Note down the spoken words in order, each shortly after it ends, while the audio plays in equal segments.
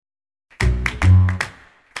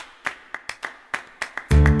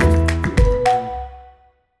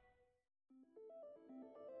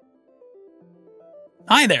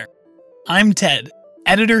Hi there, I'm Ted,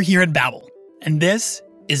 editor here at Babbel, and this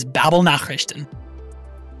is Babbel Nachrichten.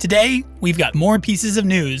 Today, we've got more pieces of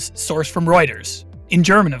news sourced from Reuters, in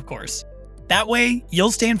German of course. That way,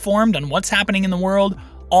 you'll stay informed on what's happening in the world,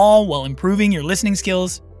 all while improving your listening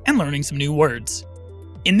skills and learning some new words.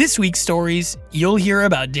 In this week's stories, you'll hear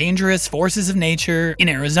about dangerous forces of nature in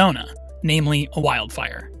Arizona, namely a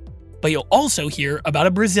wildfire. But you'll also hear about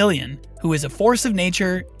a Brazilian who is a force of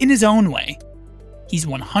nature in his own way. He's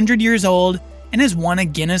 100 years old and has won a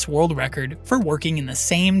Guinness World Record for working in the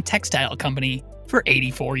same textile company for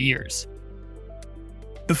 84 years.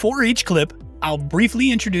 Before each clip, I'll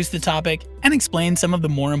briefly introduce the topic and explain some of the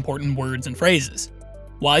more important words and phrases.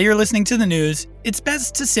 While you're listening to the news, it's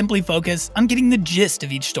best to simply focus on getting the gist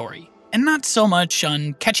of each story, and not so much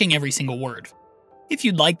on catching every single word. If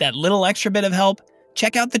you'd like that little extra bit of help,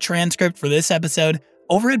 check out the transcript for this episode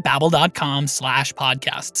over at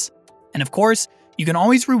babbel.com/podcasts. And of course, you can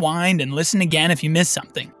always rewind and listen again if you miss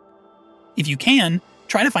something. If you can,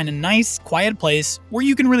 try to find a nice, quiet place where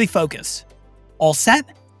you can really focus. All set?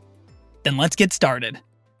 Then let's get started.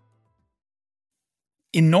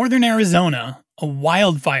 In northern Arizona, a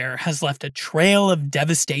wildfire has left a trail of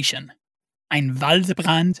devastation. Ein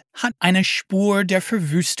Waldbrand hat eine Spur der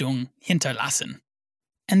Verwüstung hinterlassen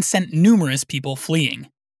and sent numerous people fleeing.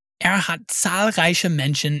 Hat zahlreiche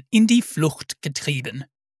Menschen in die Flucht getrieben.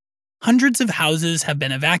 Hundreds of houses have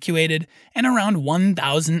been evacuated and around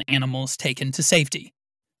 1,000 animals taken to safety.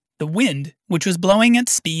 The wind, which was blowing at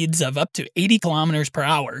speeds of up to 80 kilometers per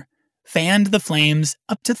hour, fanned the flames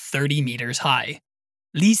up to 30 meters high,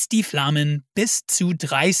 ließ die Flammen bis zu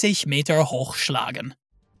 30 Meter hoch schlagen.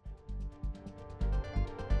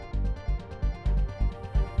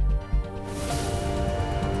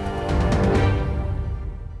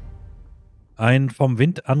 Ein vom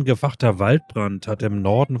Wind angefachter Waldbrand hat im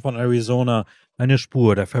Norden von Arizona eine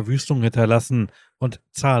Spur der Verwüstung hinterlassen und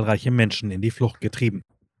zahlreiche Menschen in die Flucht getrieben.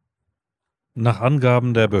 Nach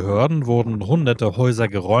Angaben der Behörden wurden hunderte Häuser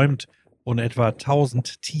geräumt und etwa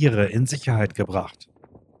 1000 Tiere in Sicherheit gebracht.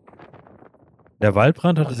 Der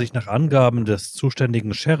Waldbrand hatte sich nach Angaben des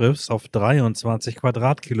zuständigen Sheriffs auf 23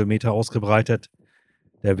 Quadratkilometer ausgebreitet.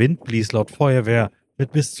 Der Wind blies laut Feuerwehr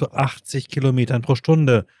mit bis zu 80 Kilometern pro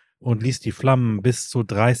Stunde und ließ die Flammen bis zu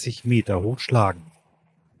 30 Meter hoch schlagen.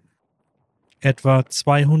 Etwa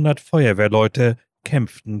 200 Feuerwehrleute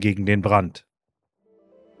kämpften gegen den Brand.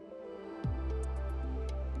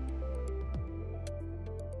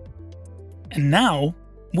 And now,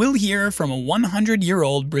 we'll hear from a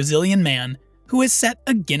 100-year-old Brazilian man who has set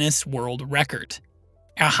a Guinness World Record.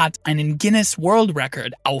 Hat einen Guinness World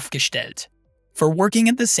Record aufgestellt for working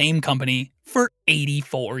at the same company for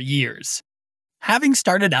 84 years. Having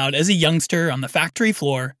started out as a youngster on the factory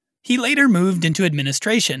floor, he later moved into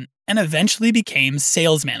administration and eventually became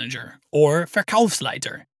sales manager, or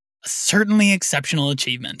Verkaufsleiter, a certainly exceptional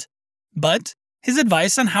achievement. But his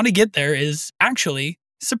advice on how to get there is actually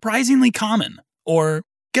surprisingly common, or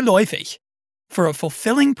geläufig. For a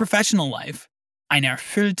fulfilling professional life, ein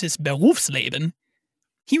erfülltes Berufsleben,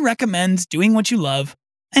 he recommends doing what you love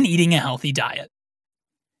and eating a healthy diet.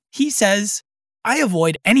 He says, I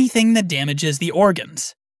avoid anything that damages the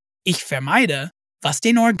organs. Ich vermeide, was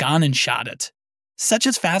den Organen schadet, such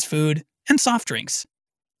as fast food and soft drinks.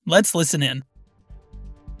 Let's listen in.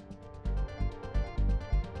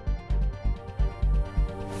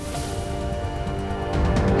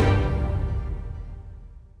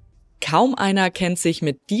 Kaum einer kennt sich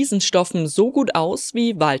mit diesen Stoffen so gut aus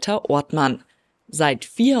wie Walter Ortmann. Seit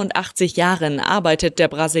 84 Jahren arbeitet der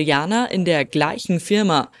Brasilianer in der gleichen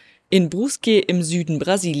Firma, in Brusque im Süden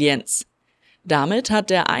Brasiliens. Damit hat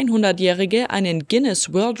der 100-Jährige einen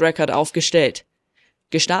Guinness World Record aufgestellt.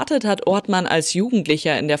 Gestartet hat Ortmann als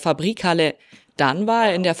Jugendlicher in der Fabrikhalle, dann war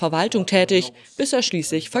er in der Verwaltung tätig, bis er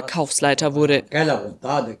schließlich Verkaufsleiter wurde.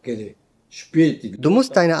 Du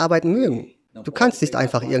musst deine Arbeit mögen. Du kannst nicht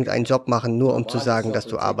einfach irgendeinen Job machen, nur um zu sagen, dass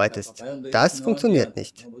du arbeitest. Das funktioniert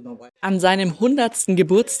nicht. An seinem 100.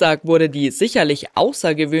 Geburtstag wurde die sicherlich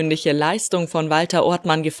außergewöhnliche Leistung von Walter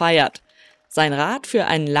Ortmann gefeiert. Sein Rat für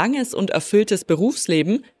ein langes und erfülltes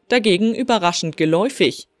Berufsleben dagegen überraschend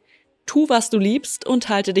geläufig. Tu, was du liebst und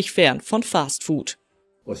halte dich fern von Fast Food.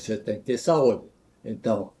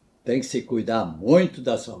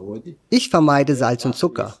 Ich vermeide Salz und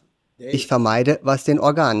Zucker. Ich vermeide, was den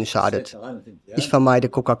Organen schadet. Ich vermeide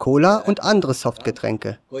Coca-Cola und andere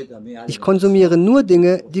Softgetränke. Ich konsumiere nur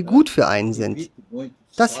Dinge, die gut für einen sind.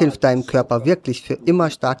 Das hilft deinem Körper wirklich für immer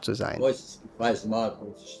stark zu sein.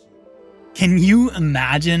 Can you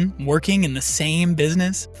imagine working in the same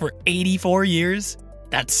business for 84 years?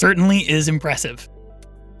 That certainly is impressive.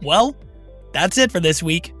 Well, That's it for this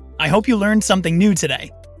week. I hope you learned something new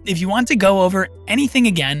today. If you want to go over anything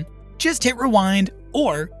again, just hit rewind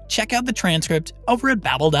or check out the transcript over at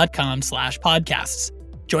babbel.com/podcasts.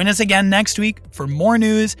 Join us again next week for more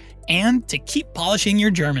news and to keep polishing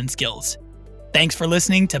your German skills. Thanks for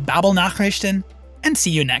listening to Babbel Nachrichten, and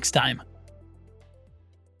see you next time.